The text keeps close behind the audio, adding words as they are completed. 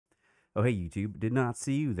Oh, hey, YouTube. Did not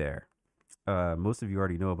see you there. Most of you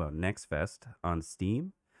already know about Next Fest on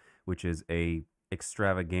Steam, which is a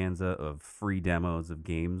extravaganza of free demos of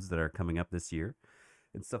games that are coming up this year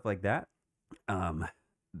and stuff like that. Um,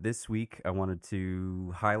 this week, I wanted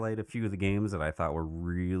to highlight a few of the games that I thought were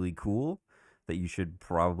really cool that you should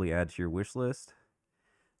probably add to your wish list.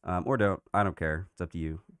 Or don't. I don't care. It's up to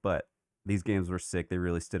you. But these games were sick. They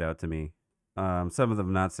really stood out to me. Some of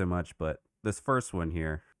them not so much, but this first one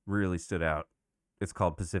here really stood out. It's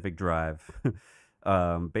called Pacific Drive.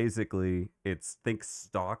 Basically, it's think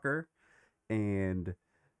Stalker and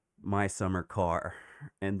My Summer Car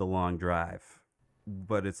and The Long Drive,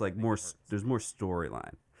 but it's like more. There's more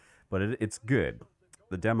storyline, but it's good.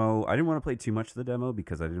 The demo. I didn't want to play too much of the demo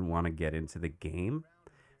because I didn't want to get into the game.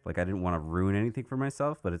 Like I didn't want to ruin anything for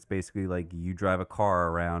myself, but it's basically like you drive a car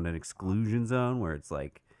around an exclusion zone where it's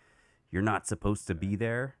like you're not supposed to be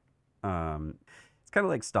there. It's kind of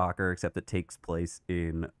like Stalker, except it takes place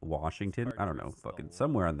in Washington. I don't know, fucking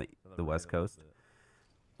somewhere on the West Coast.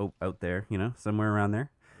 Oh, out there, somewhere around there.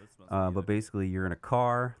 But basically, you're in a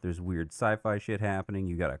car. There's weird sci-fi shit happening.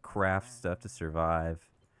 You gotta craft stuff to survive.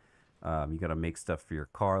 You gotta make stuff for your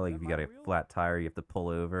car. Like if you got a flat tire, you have to pull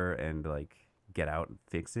over and like get out and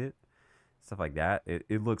fix it. Stuff like that.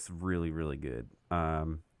 It looks really really good.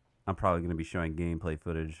 I'm probably gonna be showing gameplay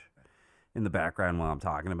footage in the background while I'm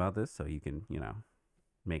talking about this, so you can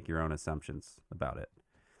make your own assumptions about it.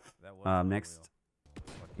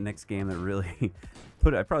 Next game that really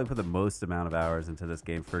I probably put the most amount of hours into this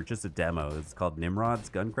game for just a demo. It's called Nimrod's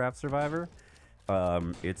Guncraft Survivor.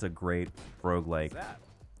 It's a great roguelike.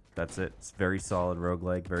 That's it. It's very solid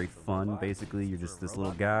roguelike, very fun. Basically, you're just this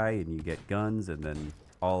little guy and you get guns, and then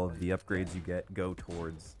all of the upgrades you get go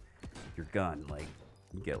towards your gun. Like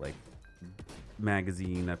you get like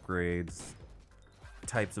magazine upgrades,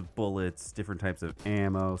 types of bullets, different types of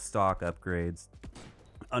ammo, stock upgrades,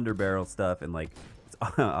 underbarrel stuff, and like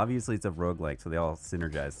obviously it's a roguelike, so they all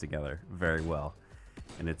synergize together very well,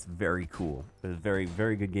 and it's very cool. It's a very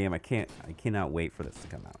very good game. I cannot wait for this to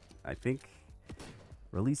come out. I think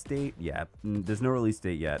release date, yeah, there's no release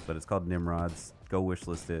date yet, but it's called Nimrod's. Go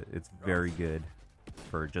wishlist it. It's very good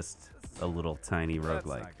for just a little tiny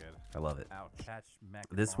roguelike. I love it.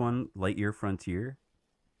 This one, Lightyear Frontier,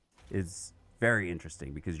 is very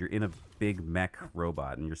interesting because you're in a big mech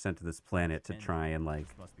robot and you're sent to this planet to try and like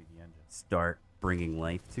start bringing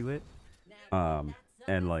life to it.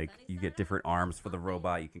 And like you get different arms for the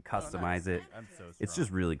robot, you can customize it. It's just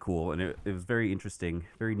really cool, and it was very interesting,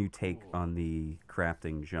 very new take on the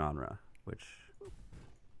crafting genre, which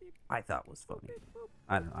I thought was funny.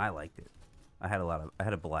 I don't know, I liked it. I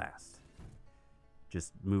had a blast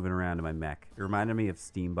just moving around in my mech. It reminded me of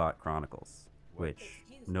Steambot Chronicles, which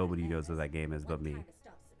nobody knows what that game is but me.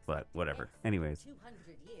 But whatever. Anyways,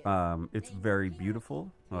 it's very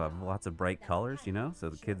beautiful. Lots of bright colors, so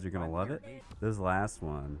the kids are gonna love it. This last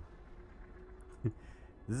one,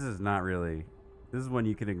 this is not really. This is one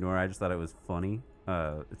you can ignore. I just thought it was funny.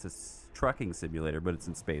 It's a trucking simulator, but it's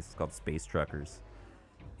in space. It's called Space Truckers,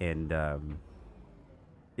 and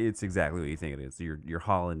it's exactly what you think it is. You're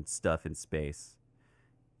hauling stuff in space,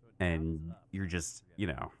 and you're just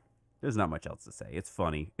there's not much else to say. It's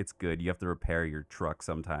funny. It's good. You have to repair your truck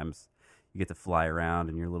sometimes. You get to fly around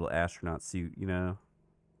in your little astronaut suit,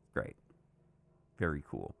 Great. Very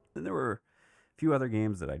cool. And there were a few other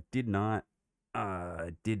games that I did not there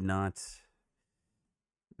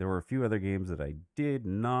were a few other games that I did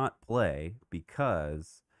not play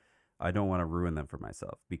because I don't want to ruin them for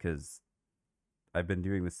myself, because I've been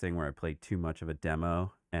doing this thing where I play too much of a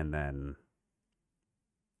demo and then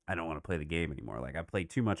I don't want to play the game anymore. Like I played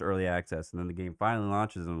too much early access and then the game finally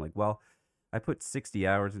launches and I'm like, well, I put 60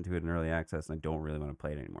 hours into it in early access and I don't really want to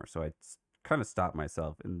play it anymore. So I kind of stopped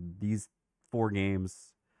myself. And these 4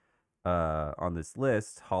 games on this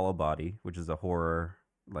list, Hollow Body, which is a horror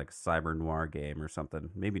like cyber noir game or something.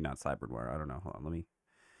 Maybe not cyber noir. I don't know. Hold on.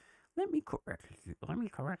 Let me correct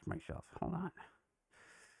myself. Hold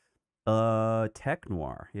on. Tech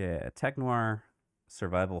noir. Yeah, tech noir,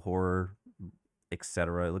 survival horror,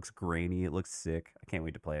 etc. It looks grainy. It looks sick. I can't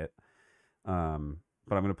wait to play it.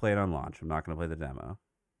 But I'm gonna play it on launch. I'm not gonna play the demo.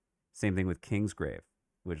 Same thing with Kingsgrave,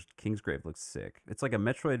 which Kingsgrave looks sick. It's like a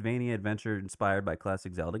Metroidvania adventure inspired by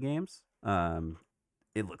classic Zelda games.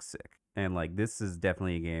 It looks sick, and like this is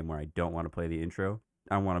definitely a game where I don't want to play the intro.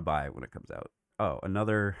 I want to buy it when it comes out. Oh,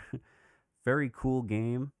 another very cool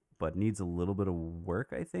game, but needs a little bit of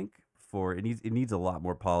work. I think for it needs a lot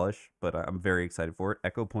more polish, but I'm very excited for it.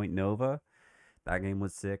 Echo Point Nova, that game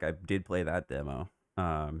was sick. I did play that demo.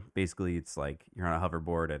 Basically, it's like you're on a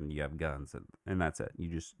hoverboard and you have guns, and that's it. You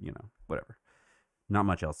just, whatever. Not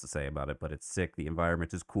much else to say about it, but it's sick. The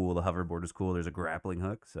environment is cool. The hoverboard is cool. There's a grappling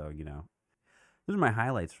hook. So, those are my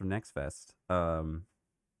highlights from Next Fest.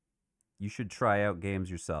 You should try out games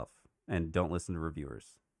yourself and don't listen to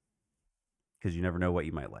reviewers because you never know what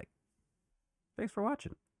you might like. Thanks for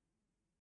watching.